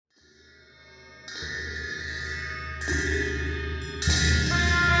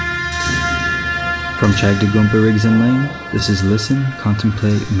From Chagdagompa Rigzin Lane, this is Listen,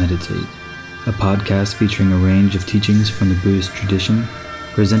 Contemplate, Meditate, a podcast featuring a range of teachings from the Buddhist tradition,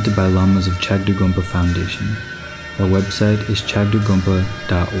 presented by Lamas of Chagdagompa Foundation. Our website is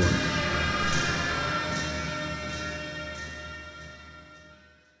chagdagompa.org.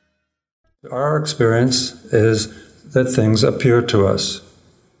 Our experience is that things appear to us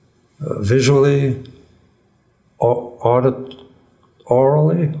visually,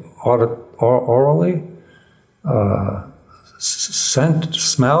 orally, scent,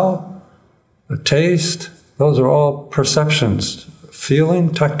 smell, taste. Those are all perceptions.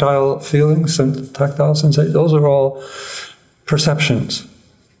 Feeling, tactile feelings, tactile sensation. Those are all perceptions.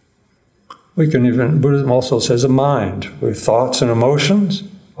 We can even, Buddhism also says a mind. Thoughts and emotions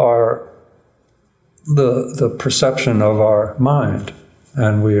are the perception of our mind,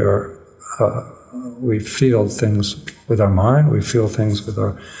 and we feel things with our mind, we feel things with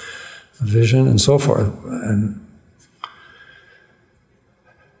our vision, and so forth. And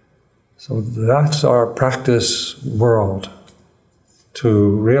so that's our practice world,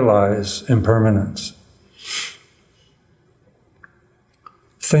 to realize impermanence.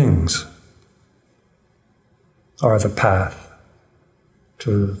 Things are the path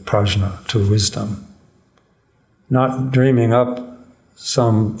to prajna, to wisdom. Not dreaming up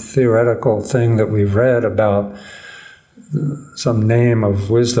some theoretical thing that we've read about some name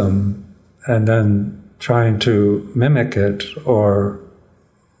of wisdom and then trying to mimic it or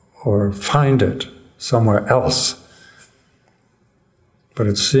find it somewhere else. But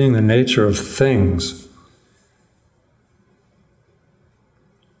it's seeing the nature of things,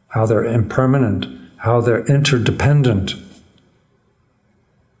 how they're impermanent, how they're interdependent,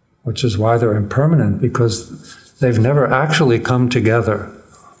 which is why they're impermanent, because they've never actually come together.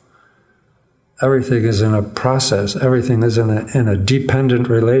 Everything is in a process. Everything is in a dependent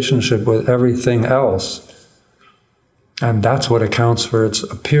relationship with everything else. And that's what accounts for its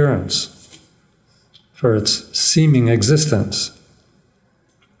appearance, for its seeming existence.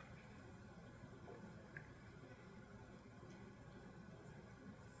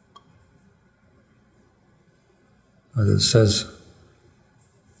 As it says,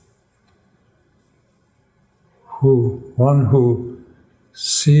 one who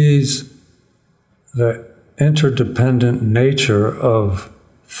sees the interdependent nature of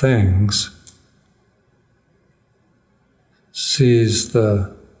things sees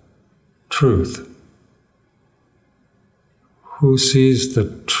the truth. Who sees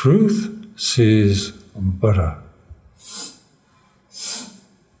the truth sees Buddha.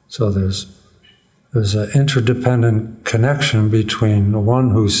 So there's an interdependent connection between the one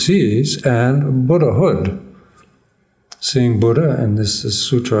who sees and Buddhahood. Seeing Buddha, and this is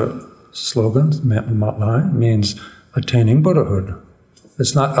sutra slogan, line, means attaining Buddhahood.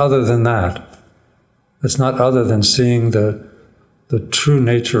 It's not other than that. It's not other than seeing the true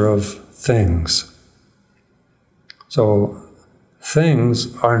nature of things. So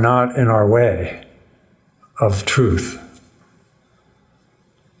things are not in our way of truth.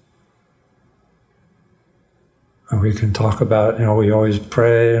 And we can talk about, we always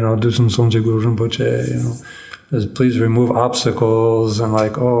pray, Dusun Sonje Guru Rinpoche, please remove obstacles, and I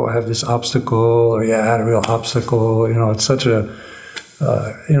have this obstacle, or I had a real obstacle. It's such a,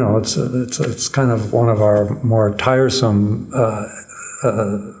 it's kind of one of our more tiresome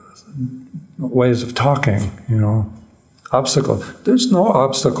ways of talking. Obstacle. There's no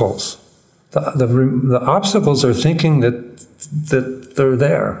obstacles. The obstacles are thinking that they're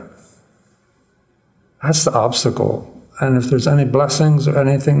there. That's the obstacle. And if there's any blessings or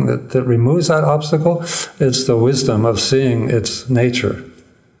anything that removes that obstacle, it's the wisdom of seeing its nature.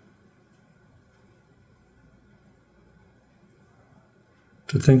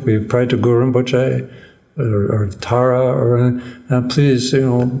 To think we pray to Guru Rinpoche or Tara, and please,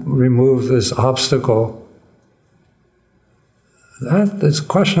 remove this obstacle, that is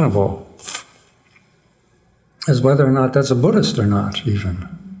questionable. As whether or not that's a Buddhist or not, even.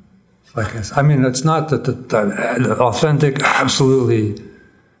 It's not that the authentic, absolutely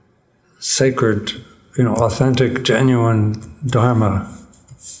sacred, authentic, genuine Dharma,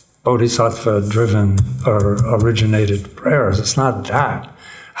 Bodhisattva-driven or originated prayers. It's not that.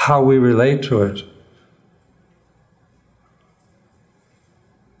 How we relate to it.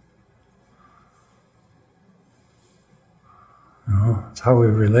 It's how we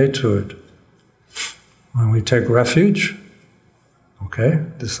relate to it. When we take refuge,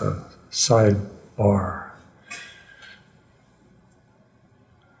 this is a sidebar.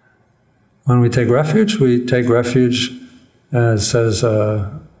 When we take refuge, as it says,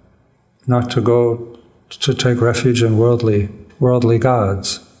 not to go to take refuge in worldly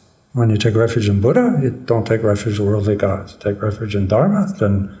gods. When you take refuge in Buddha, you don't take refuge in worldly gods. Take refuge in Dharma,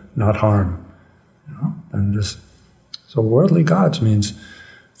 then not harm. So worldly gods means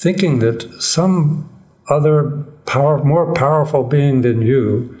thinking that some other more powerful being than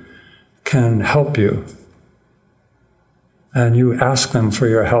you can help you. And you ask them for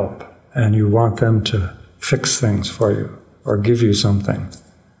your help, and you want them to fix things for you or give you something.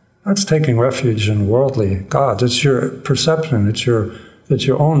 That's taking refuge in worldly gods. It's your perception. It's your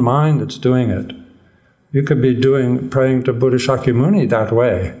own mind that's doing it. You could be praying to Buddha Shakyamuni that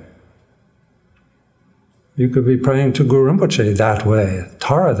way. You could be praying to Guru Rinpoche that way,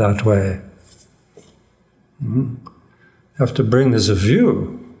 Tara that way. You have to bring this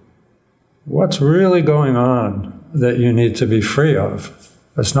view. What's really going on that you need to be free of?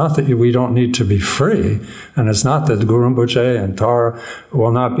 It's not that we don't need to be free, and it's not that Guru Rinpoche and Tara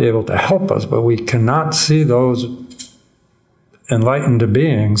will not be able to help us, but we cannot see those enlightened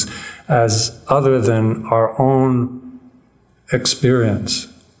beings as other than our own experience.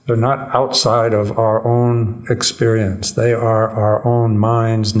 They're not outside of our own experience. They are our own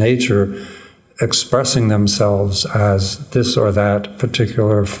mind's nature expressing themselves as this or that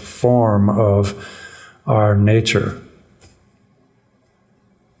particular form of our nature.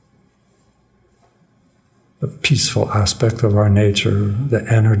 The peaceful aspect of our nature, the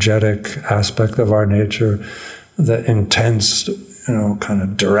energetic aspect of our nature, the intense, kind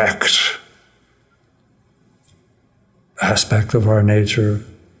of direct aspect of our nature,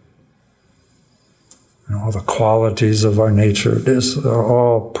 all the qualities of our nature. These are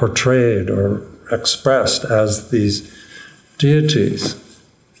all portrayed or expressed as these deities.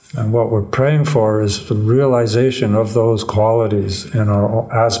 And what we're praying for is the realization of those qualities in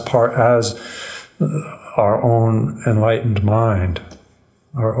as our own enlightened mind,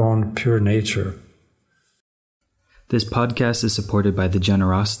 our own pure nature. This podcast is supported by the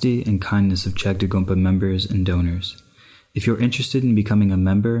generosity and kindness of Chagdagompa members and donors. If you're interested in becoming a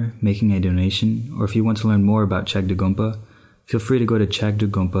member, making a donation, or if you want to learn more about Chagdagompa, feel free to go to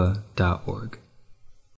chagdagompa.org.